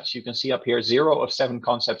concepts. You can see up here 0 of 7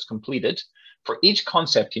 concepts completed. For each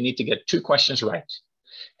concept, you need to get 2 questions right.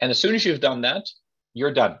 And as soon as you've done that,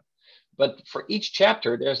 you're done. But for each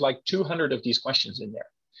chapter, there's like 200 of these questions in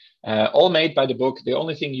there, all made by the book. The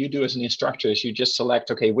only thing you do as an instructor is you just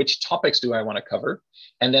select, okay, which topics do I want to cover?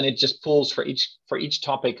 And then it just pulls for each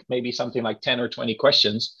topic, maybe something like 10 or 20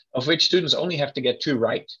 questions, of which students only have to get 2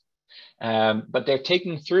 right. But they're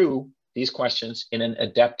taking through these questions in an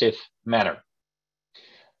adaptive manner.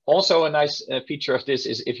 Also, a nice feature of this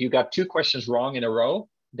is if you got 2 questions wrong in a row,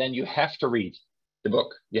 then you have to read the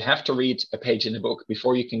book. You have to read a page in the book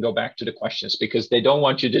before you can go back to the questions, because they don't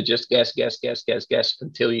want you to just guess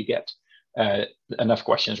until you get enough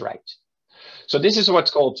questions right. So this is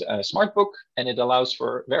what's called SmartBook, and it allows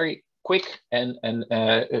for very quick and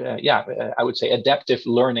I would say adaptive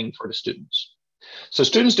learning for the students. So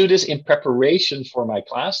students do this in preparation for my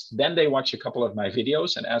class. Then they watch a couple of my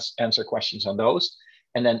videos and answer questions on those.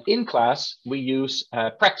 And then in class, we use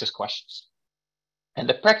practice questions. And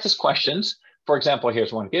the practice questions, for example,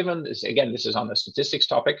 here's one given. This is on the statistics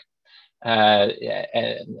topic.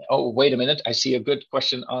 Oh, wait a minute. I see a good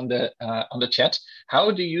question on the chat.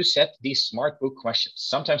 How do you set these SmartBook questions?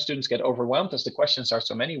 Sometimes students get overwhelmed as the questions are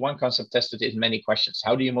so many. One concept tested is many questions.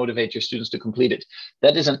 How do you motivate your students to complete it?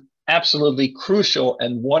 That is an absolutely crucial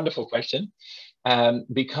and wonderful question,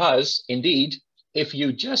 because indeed, if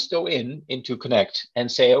you just go into Connect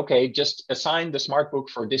and say, okay, just assign the SmartBook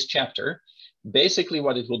for this chapter, basically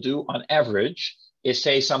what it will do on average is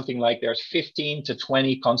say something like there's 15 to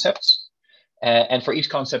 20 concepts. And for each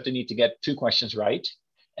concept, you need to get 2 questions right.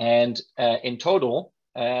 And in total,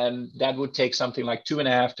 that would take something like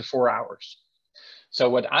 2.5 to 4 hours. So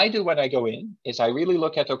what I do when I go in is I really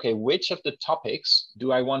look at, okay, which of the topics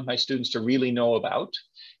do I want my students to really know about?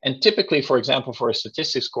 And typically, for example, for a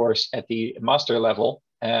statistics course at the master level,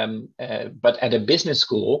 but at a business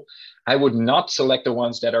school, I would not select the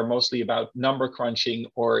ones that are mostly about number crunching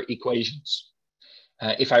or equations.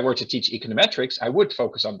 If I were to teach econometrics, I would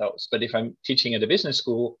focus on those. But if I'm teaching at a business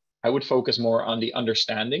school, I would focus more on the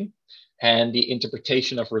understanding and the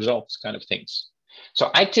interpretation of results kind of things.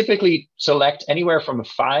 So I typically select anywhere from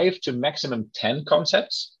 5 to maximum 10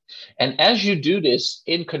 concepts. And as you do this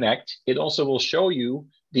in Connect, it also will show you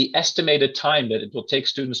the estimated time that it will take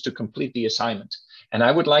students to complete the assignment. And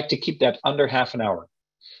I would like to keep that under half an hour.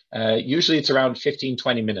 Usually it's around 15,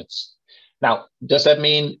 20 minutes. Now, does that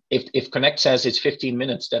mean if Connect says it's 15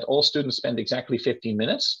 minutes, that all students spend exactly 15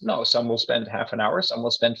 minutes? No, some will spend half an hour, some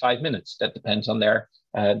will spend 5 minutes. That depends on their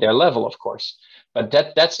level, of course. But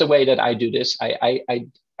that's the way that I do this.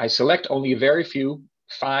 I select only a very few,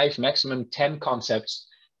 5, maximum 10 concepts,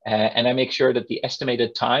 and I make sure that the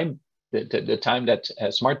estimated time, the time that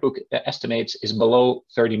SmartBook estimates is below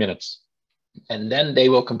 30 minutes. And then they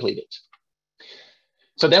will complete it.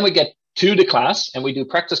 So then we get to the class and we do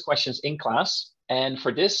practice questions in class. And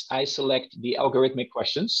for this, I select the algorithmic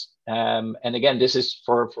questions. And again, this is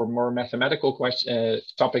for more mathematical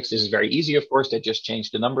topics. This is very easy, of course. They just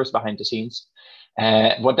change the numbers behind the scenes.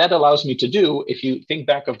 What that allows me to do, if you think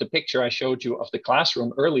back of the picture I showed you of the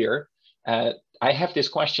classroom earlier, I have this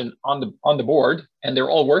question on the board, and they're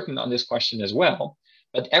all working on this question as well,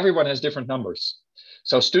 but everyone has different numbers.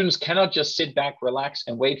 So students cannot just sit back, relax,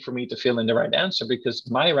 and wait for me to fill in the right answer, because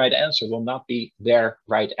my right answer will not be their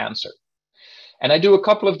right answer. And I do a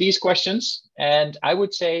couple of these questions, and I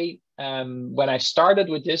would say when I started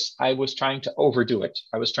with this, I was trying to overdo it.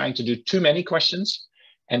 I was trying to do too many questions.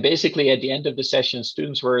 And basically at the end of the session,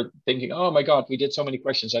 students were thinking, oh my God, we did so many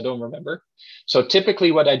questions, I don't remember. So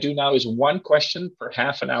typically what I do now is one question per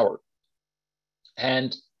half an hour.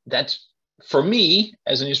 And that's, for me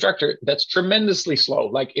as an instructor, that's tremendously slow.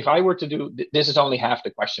 Like if I were to do, this is only half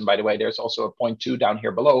the question, by the way, there's also a 0.2 down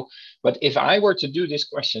here below. But if I were to do this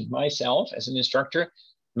question myself as an instructor,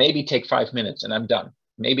 maybe take 5 minutes and I'm done,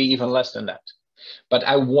 maybe even less than that. But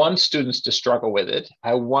I want students to struggle with it.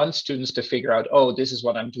 I want students to figure out, oh, this is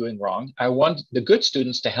what I'm doing wrong. I want the good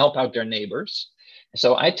students to help out their neighbors.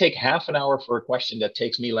 So I take half an hour for a question that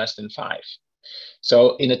takes me less than 5.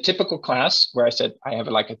 So in a typical class where I said I have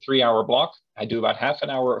like a 3-hour block, I do about half an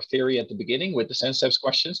hour of theory at the beginning with the sense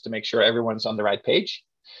questions to make sure everyone's on the right page.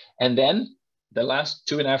 And then the last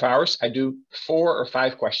 2.5 hours, I do 4 or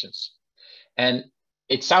 5 questions. And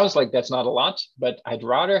it sounds like that's not a lot, but I'd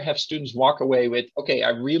rather have students walk away with, okay, I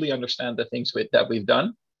really understand the things that we've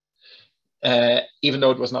done, even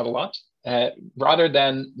though it was not a lot, rather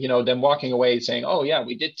than, them walking away saying, oh yeah,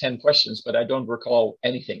 we did 10 questions, but I don't recall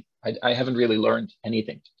anything. I haven't really learned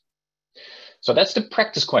anything. So that's the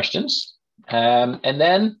practice questions. And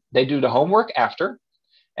then they do the homework after.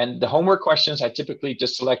 And the homework questions, I typically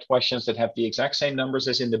just select questions that have the exact same numbers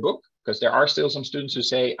as in the book, because there are still some students who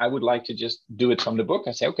say, I would like to just do it from the book.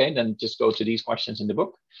 I say, okay, then just go to these questions in the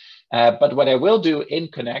book. But what I will do in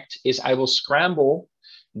Connect is I will scramble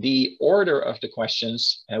the order of the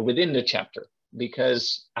questions within the chapter,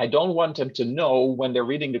 because I don't want them to know when they're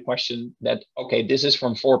reading the question that, okay, this is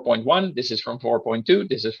from 4.1, this is from 4.2,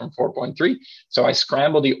 this is from 4.3. So I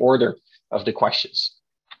scramble the order of the questions.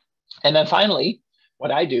 And then finally, what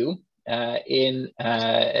I do behind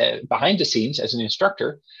the scenes as an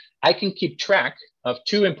instructor, I can keep track of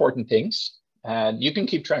 2 important things. You can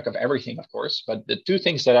keep track of everything, of course, but the 2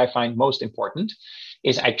 things that I find most important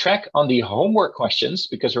is I track on the homework questions,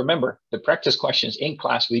 because remember, the practice questions in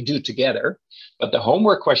class we do together, but the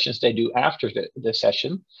homework questions they do after the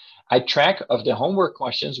session, I track of the homework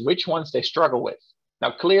questions, which ones they struggle with. Now,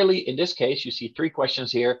 clearly, in this case, you see 3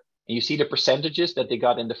 questions here, and you see the percentages that they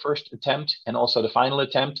got in the first attempt and also the final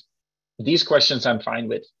attempt. These questions I'm fine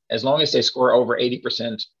with. As long as they score over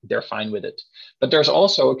 80%, they're fine with it. But there's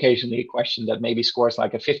also occasionally a question that maybe scores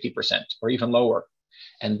like a 50% or even lower.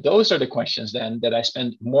 And those are the questions then that I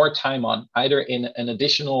spend more time on, either in an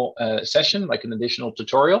additional session, like an additional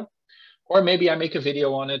tutorial, or maybe I make a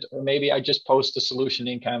video on it, or maybe I just post the solution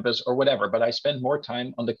in Canvas or whatever, but I spend more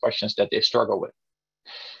time on the questions that they struggle with.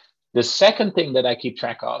 The second thing that I keep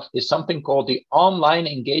track of is something called the online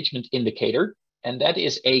engagement indicator. And that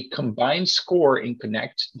is a combined score in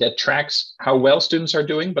Connect that tracks how well students are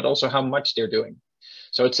doing, but also how much they're doing.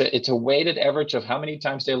 So it's a weighted average of how many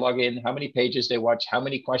times they log in, how many pages they watch, how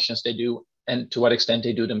many questions they do, and to what extent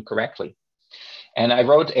they do them correctly. And I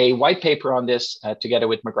wrote a white paper on this together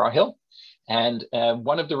with McGraw Hill. And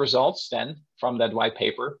one of the results then from that white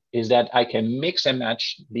paper is that I can mix and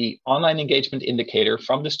match the online engagement indicator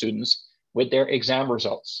from the students with their exam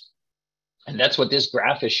results. And that's what this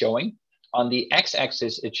graph is showing. On the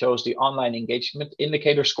x-axis, it shows the online engagement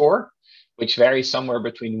indicator score, which varies somewhere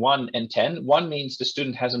between 1 and 10. 1 means the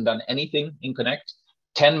student hasn't done anything in Connect.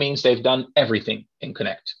 10 means they've done everything in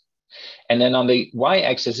Connect. And then on the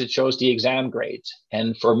y-axis, it shows the exam grade.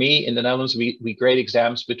 And for me, in the Netherlands, we grade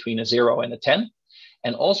exams between a 0 and a 10.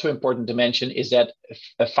 And also important to mention is that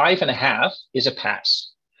a 5.5 is a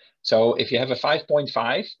pass. So if you have a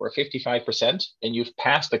 5.5 or 55%, then you've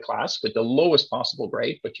passed the class with the lowest possible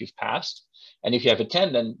grade, but you've passed. And if you have a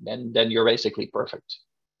 10, then you're basically perfect.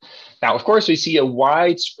 Now, of course, we see a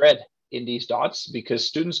wide spread in these dots because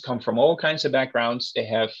students come from all kinds of backgrounds. They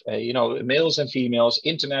have, males and females,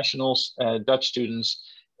 internationals, Dutch students,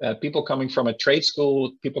 people coming from a trade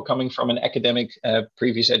school, people coming from an academic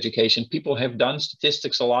previous education, people who have done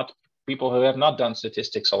statistics a lot, people who have not done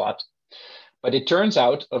statistics a lot. But it turns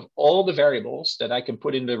out of all the variables that I can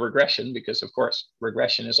put in the regression, because of course,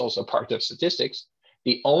 regression is also part of statistics,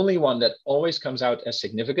 the only one that always comes out as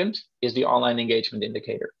significant is the online engagement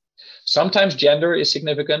indicator. Sometimes gender is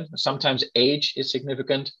significant, sometimes age is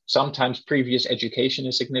significant, sometimes previous education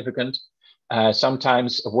is significant,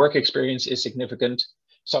 sometimes work experience is significant,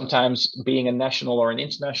 sometimes being a national or an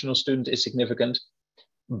international student is significant,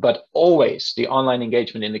 but always the online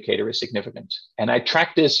engagement indicator is significant. And I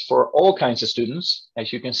track this for all kinds of students.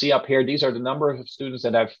 As you can see up here, these are the number of students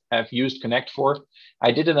that I've used Connect for.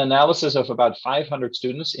 I did an analysis of about 500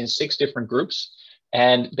 students in 6 different groups.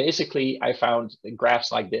 And basically, I found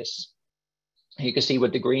graphs like this. You can see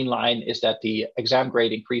with the green line is that the exam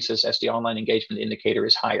grade increases as the online engagement indicator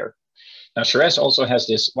is higher. Now, Sherez also has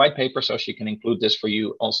this white paper, so she can include this for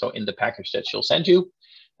you also in the package that she'll send you.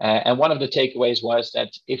 And one of the takeaways was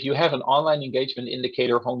that if you have an online engagement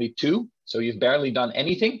indicator of only 2, so you've barely done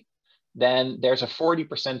anything, then there's a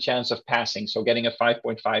 40% chance of passing, so getting a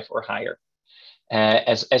 5.5 or higher.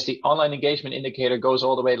 As the online engagement indicator goes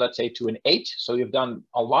all the way, let's say, to an 8, so you've done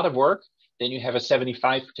a lot of work, then you have a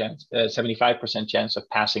 75% chance of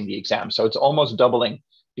passing the exam. So it's almost doubling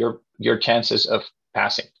your chances of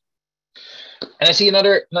passing. And I see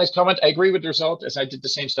another nice comment. I agree with the result, as I did the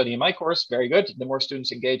same study in my course. Very good. The more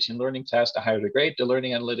students engage in learning tasks, the higher the grade. The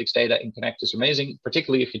learning analytics data in Connect is amazing,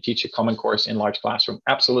 particularly if you teach a common course in large classroom.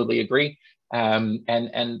 Absolutely agree.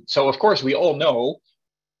 And so, of course, we all know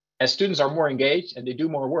as students are more engaged and they do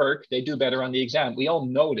more work, they do better on the exam. We all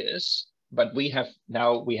know this, but we have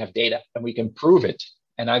data and we can prove it.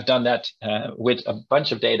 And I've done that with a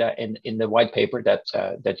bunch of data in the white paper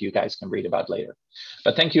that you guys can read about later.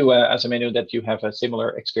 But thank you, Azamenu, that you have a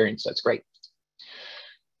similar experience. That's great.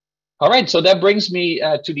 All right, so that brings me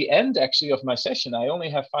to the end, actually, of my session. I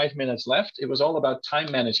only have 5 minutes left. It was all about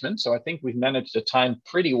time management, so I think we've managed the time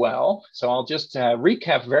pretty well. So I'll just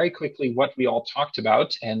recap very quickly what we all talked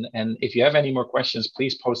about. And if you have any more questions,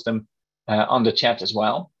 please post them on the chat as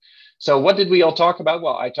well. So what did we all talk about?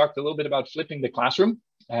 Well, I talked a little bit about flipping the classroom.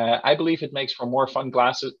 I believe it makes for more fun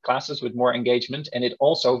classes with more engagement, and it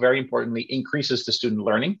also, very importantly, increases the student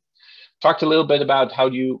learning. Talked a little bit about how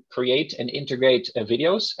you create and integrate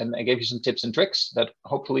videos, and I gave you some tips and tricks that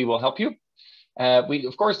hopefully will help you. We,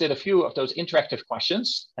 of course, did a few of those interactive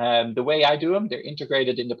questions. The way I do them, they're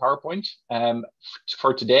integrated in the PowerPoint.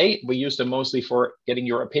 For today, we use them mostly for getting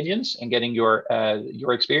your opinions and getting your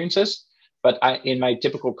experiences. But in my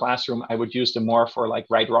typical classroom, I would use them more for like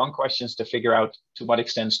right-wrong questions to figure out to what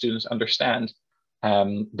extent students understand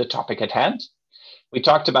the topic at hand. We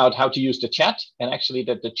talked about how to use the chat, and actually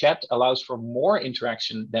that the chat allows for more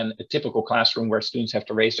interaction than a typical classroom where students have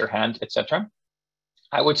to raise their hand, etc.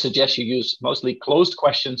 I would suggest you use mostly closed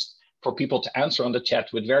questions for people to answer on the chat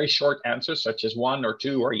with very short answers, such as 1 or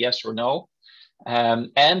 2 or yes or no.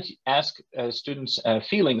 And ask students'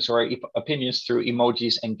 feelings or opinions through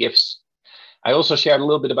emojis and GIFs. I also shared a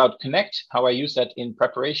little bit about Connect, how I use that in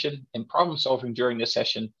preparation and problem solving during the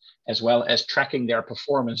session, as well as tracking their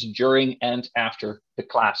performance during and after the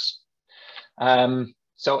class.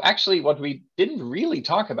 So actually what we didn't really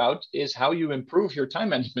talk about is how you improve your time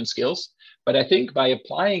management skills. But I think by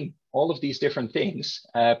applying all of these different things,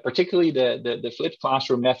 particularly the flipped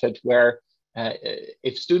classroom method, where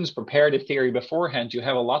if students prepare the theory beforehand, you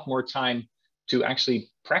have a lot more time to actually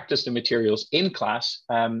practice the materials in class,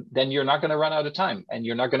 then you're not going to run out of time and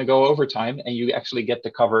you're not going to go over time, and you actually get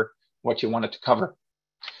to cover what you wanted to cover.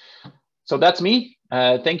 So that's me.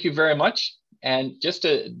 Thank you very much. And just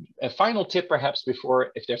a final tip, perhaps,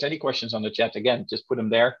 before, if there's any questions on the chat, again, just put them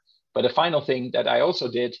there. But a final thing that I also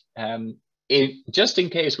did, just in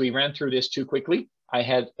case we ran through this too quickly, I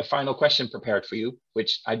had a final question prepared for you,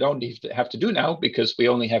 which I don't have to do now because we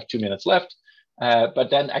only have 2 minutes left. But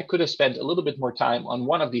then I could have spent a little bit more time on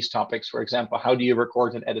one of these topics. For example, how do you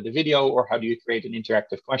record and edit a video, or how do you create an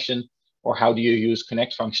interactive question, or how do you use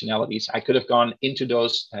Connect functionalities? I could have gone into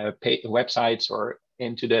those websites or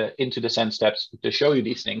into the Send steps to show you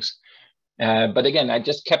these things. But again, I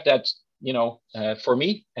just kept that, for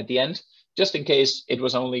me at the end, just in case it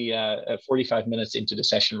was only 45 minutes into the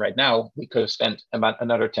session right now. We could have spent about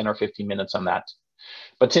another 10 or 15 minutes on that.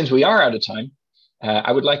 But since we are out of time,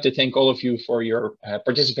 I would like to thank all of you for your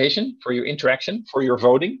participation, for your interaction, for your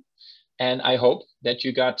voting. And I hope that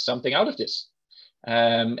you got something out of this.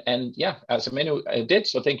 And yeah, as Aminu did,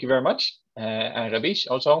 so thank you very much. And Rabish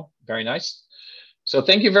also, very nice. So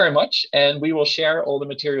thank you very much. And we will share all the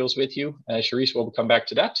materials with you. Charisse will come back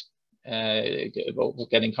to that. We'll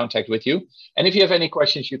get in contact with you. And if you have any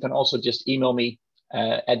questions, you can also just email me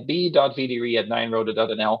at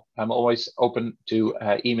b.vdre@nijenrode.nl. I'm always open to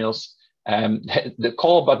emails. The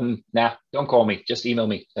call button, nah, don't call me, just email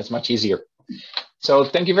me. That's much easier. So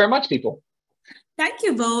thank you very much, people. Thank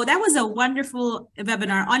you, Bo. That was a wonderful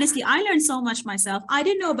webinar. Honestly, I learned so much myself. I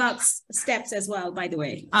didn't know about steps as well, by the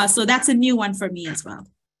way. So that's a new one for me as well.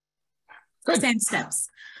 Good. 10 steps.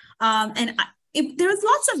 There's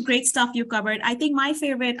lots of great stuff you covered. I think my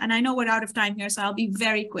favorite, and I know we're out of time here, so I'll be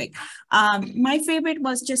very quick. My favorite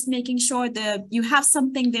was just making sure that you have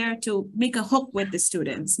something there to make a hook with the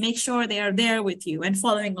students. Make sure they are there with you and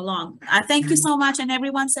following along. Thank you so much. And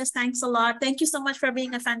everyone says thanks a lot. Thank you so much for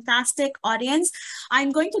being a fantastic audience.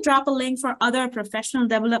 I'm going to drop a link for other professional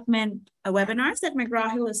development webinars that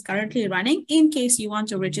McGraw Hill is currently running in case you want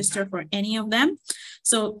to register for any of them.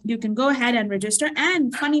 So you can go ahead and register.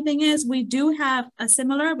 And funny thing is, we do have a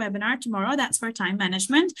similar webinar tomorrow. That's for time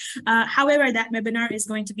management. However, that webinar is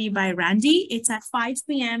going to be by Randy. It's at 5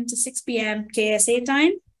 p.m. to 6 p.m. KSA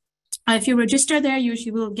time. If you register there,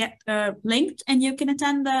 you will get linked and you can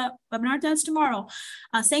attend the webinar that's tomorrow.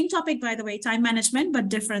 Same topic, by the way, time management, but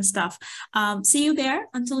different stuff. See you there.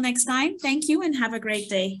 Until next time, thank you and have a great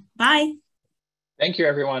day. Bye. Thank you,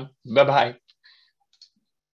 everyone. Bye-bye.